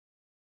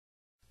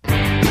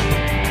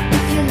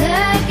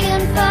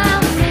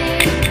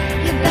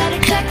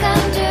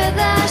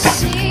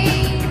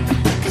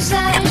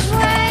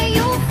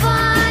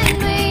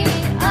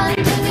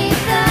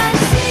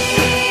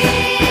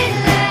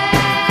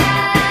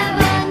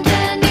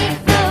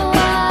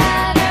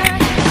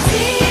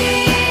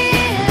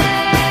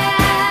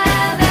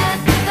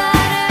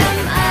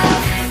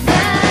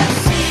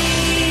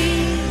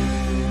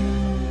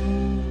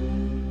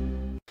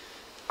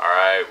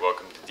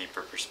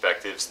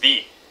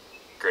the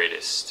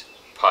greatest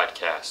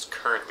podcast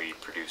currently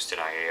produced in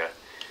IAEA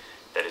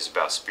that is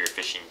about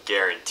spearfishing,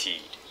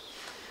 guaranteed.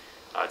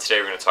 Today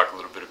we're going to talk a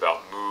little bit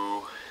about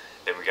Moo.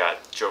 Then we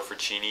got Joe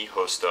Fricini,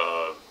 host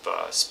of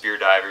Spear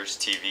Divers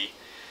TV,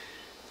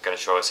 going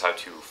to show us how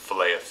to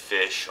fillet a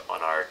fish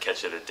on our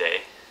Catch of the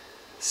Day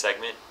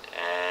segment.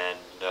 And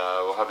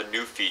we'll have a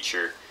new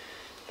feature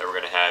that we're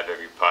going to have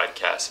every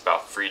podcast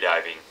about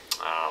freediving.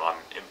 I'm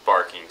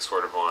embarking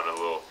sort of on a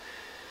little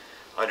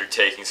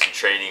undertaking, some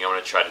training. I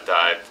want to try to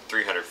dive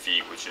 300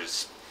 feet, which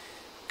is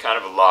kind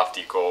of a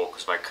lofty goal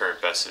because my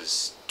current best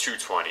is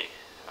 220.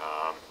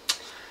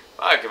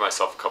 I'll give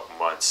myself a couple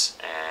months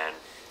and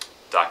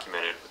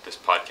document it with this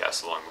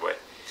podcast along the way.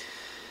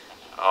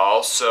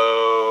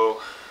 Also,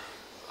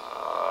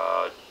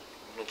 I'm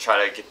going to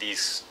try to get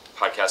these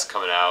podcasts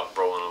coming out,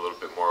 rolling a little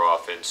bit more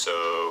often,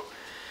 so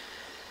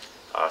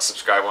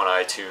subscribe on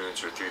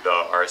iTunes or through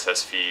the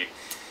RSS feed.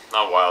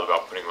 Not wild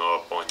about putting them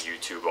up on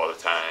YouTube all the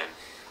time,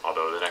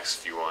 although the next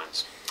few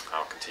ones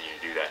I'll continue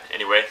to do that.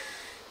 Anyway,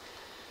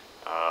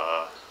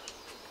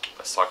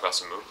 let's talk about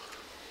some Moo.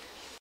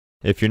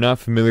 If you're not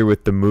familiar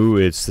with the Moo,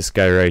 it's this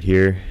guy right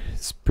here.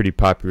 It's a pretty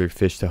popular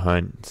fish to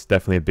hunt. It's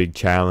definitely a big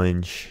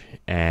challenge,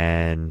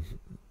 and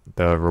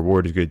the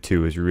reward is good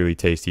too. It's a really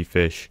tasty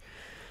fish.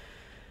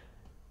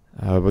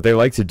 What they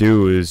like to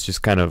do is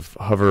just kind of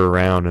hover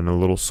around in a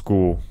little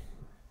school.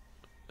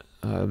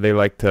 They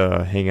like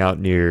to hang out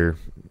near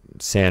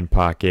sand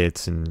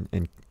pockets and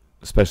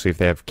especially if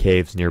they have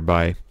caves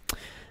nearby.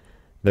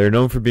 They're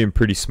known for being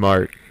pretty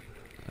smart,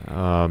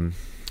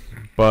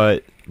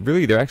 but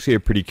really they're actually a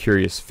pretty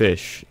curious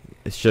fish.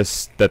 It's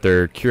just that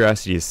their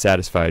curiosity is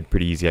satisfied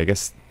pretty easy. I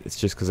guess it's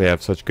just because they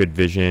have such good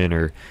vision,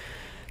 or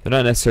they're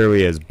not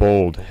necessarily as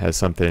bold as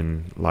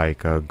something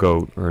like a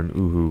goat or an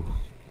uhu.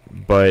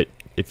 But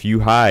if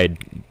you hide,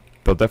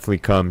 they'll definitely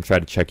come try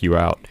to check you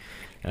out.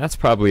 And that's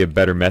probably a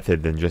better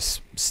method than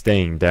just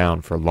staying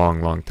down for a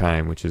long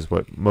time, which is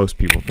what most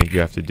people think you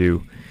have to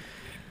do.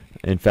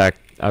 In fact,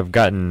 I've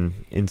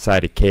gotten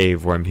inside a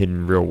cave where I'm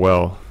hidden real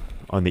well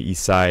on the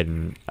east side,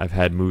 and I've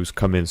had moose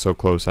come in so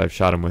close I've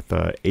shot them with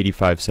a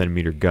 85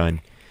 centimeter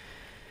gun,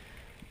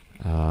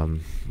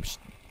 which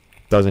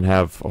doesn't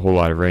have a whole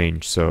lot of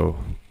range. So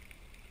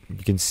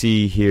you can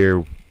see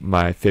here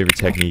my favorite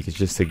technique is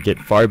just to get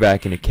far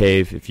back in a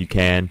cave if you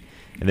can,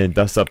 and then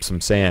dust up some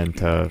sand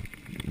to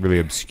really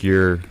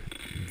obscure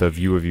the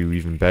view of you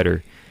even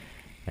better,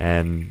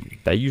 and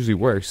that usually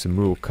works. The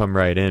Moo will come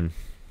right in.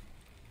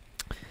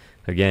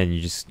 Again, you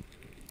just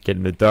get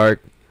in the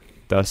dark,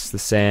 dust the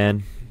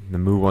sand. The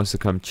Moo wants to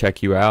come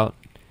check you out.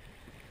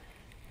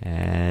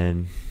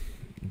 And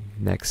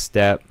next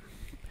step,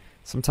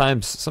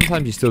 sometimes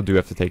you still do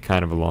have to take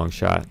kind of a long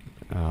shot.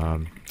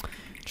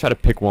 Try to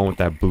pick one with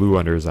that blue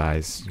under his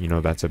eyes. You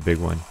know, that's a big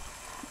one.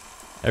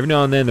 Every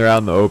now and then they're out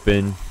in the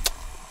open,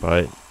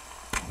 but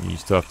you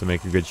still have to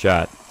make a good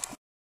shot.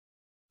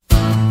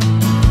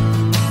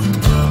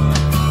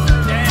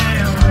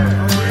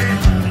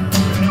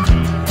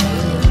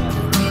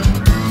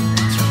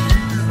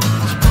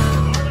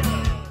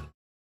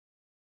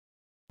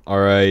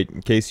 Alright,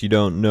 in case you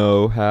don't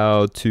know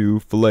how to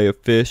fillet a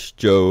fish,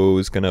 Joe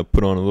is going to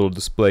put on a little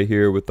display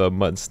here with a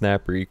mutton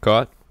snapper he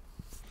caught.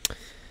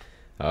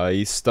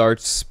 He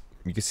starts,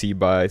 you can see,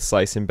 by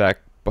slicing back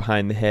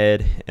behind the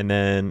head and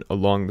then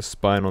along the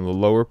spine on the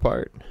lower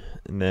part.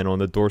 And then on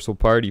the dorsal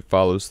part, he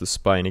follows the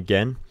spine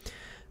again.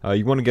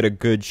 You want to get a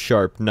good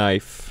sharp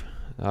knife.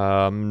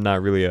 I'm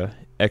not really an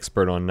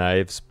expert on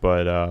knives,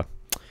 but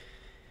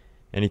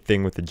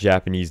anything with a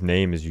Japanese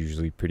name is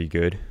usually pretty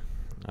good.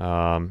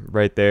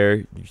 Right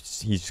there,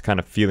 he's just kind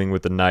of feeling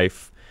with the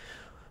knife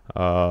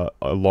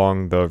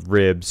along the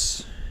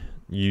ribs.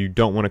 You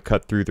don't want to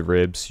cut through the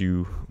ribs.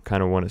 You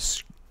kind of want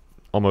to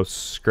almost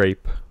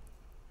scrape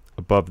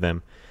above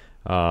them.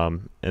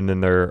 And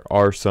then there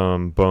are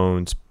some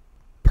bones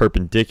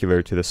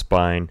perpendicular to the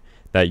spine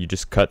that you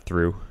just cut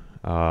through.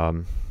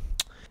 You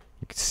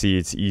can see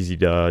it's easy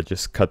to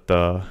just cut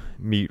the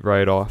meat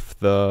right off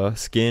the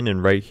skin,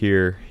 and right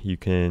here you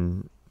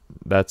can,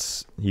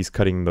 he's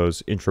cutting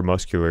those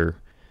intramuscular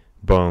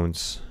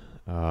bones.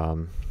 I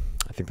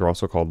think they're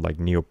also called like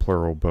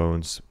neopleural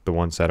bones, the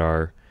ones that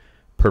are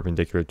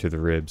perpendicular to the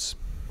ribs.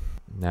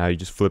 Now you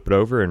just flip it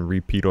over and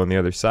repeat on the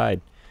other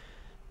side.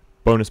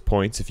 Bonus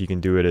points if you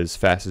can do it as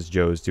fast as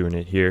Joe's doing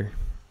it here.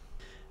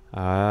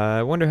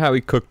 I wonder how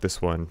he cooked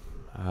this one.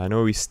 I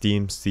know he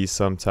steams these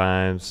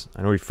sometimes.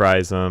 I know he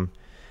fries them.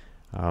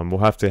 We'll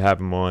have to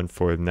have him on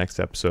for the next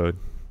episode,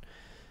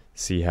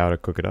 see how to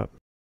cook it up.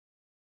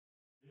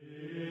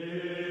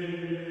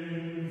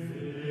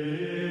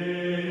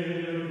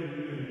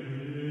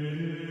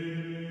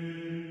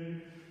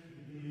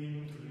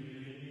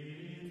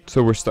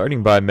 So we're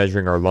starting by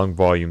measuring our lung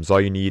volumes.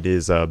 All you need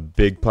is a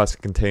big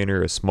plastic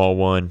container, a small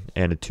one,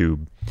 and a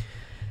tube.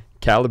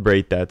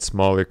 Calibrate that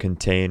smaller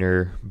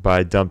container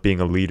by dumping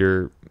a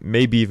liter,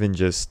 maybe even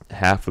just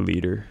half a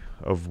liter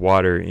of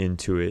water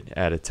into it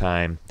at a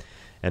time,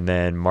 and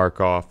then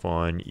mark off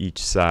on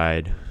each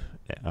side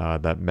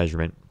that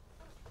measurement.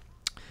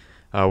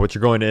 What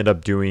you're going to end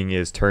up doing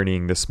is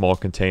turning the small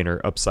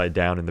container upside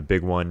down in the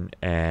big one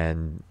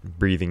and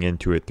breathing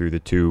into it through the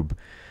tube,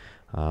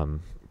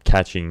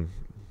 catching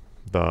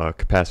the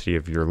capacity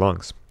of your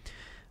lungs.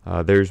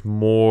 There's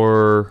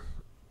more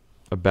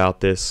about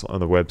this on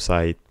the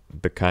website,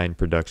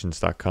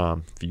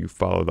 thekindproductions.com, if you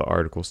follow the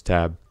articles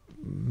tab.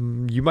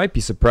 You might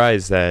be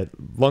surprised that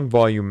lung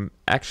volume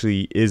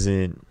actually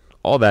isn't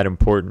all that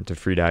important to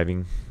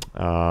freediving.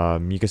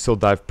 You can still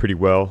dive pretty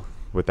well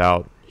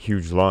without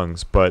huge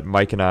lungs, but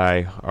Mike and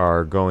I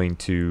are going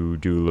to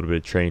do a little bit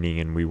of training,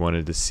 and we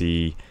wanted to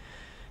see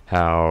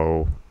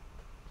how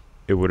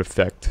it would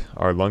affect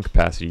our lung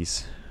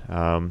capacities.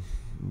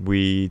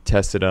 We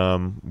tested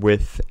them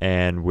with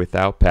and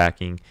without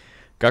packing.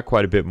 Got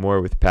quite a bit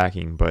more with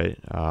packing, but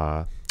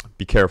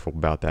be careful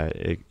about that.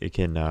 It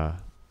can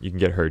you can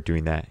get hurt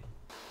doing that.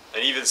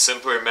 An even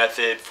simpler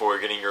method for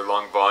getting your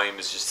lung volume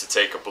is just to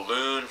take a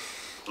balloon,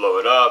 blow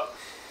it up,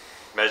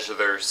 measure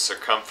their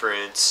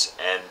circumference,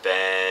 and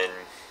then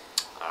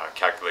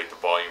calculate the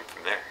volume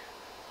from there.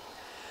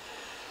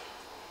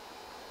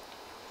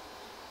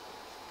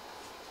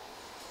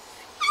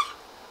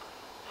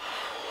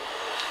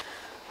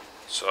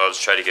 So I'll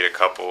just try to get a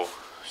couple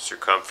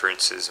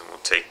circumferences and we'll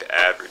take the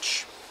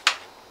average.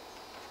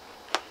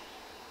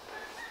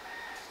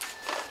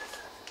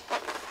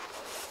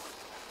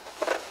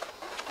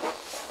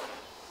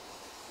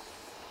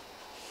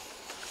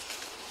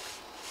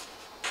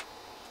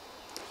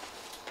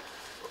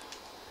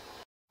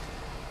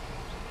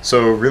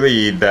 So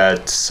really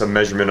that's a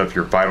measurement of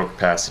your vital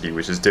capacity,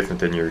 which is different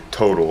than your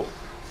total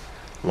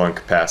lung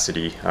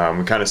capacity.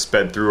 We kind of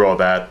sped through all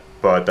that,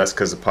 but that's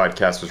because the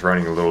podcast was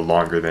running a little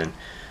longer than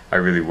I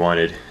really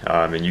wanted.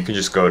 And you can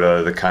just go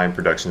to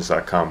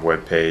thekindproductions.com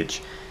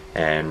webpage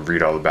and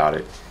read all about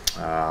it.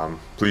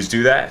 Please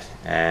do that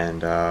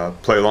and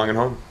play along at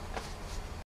home.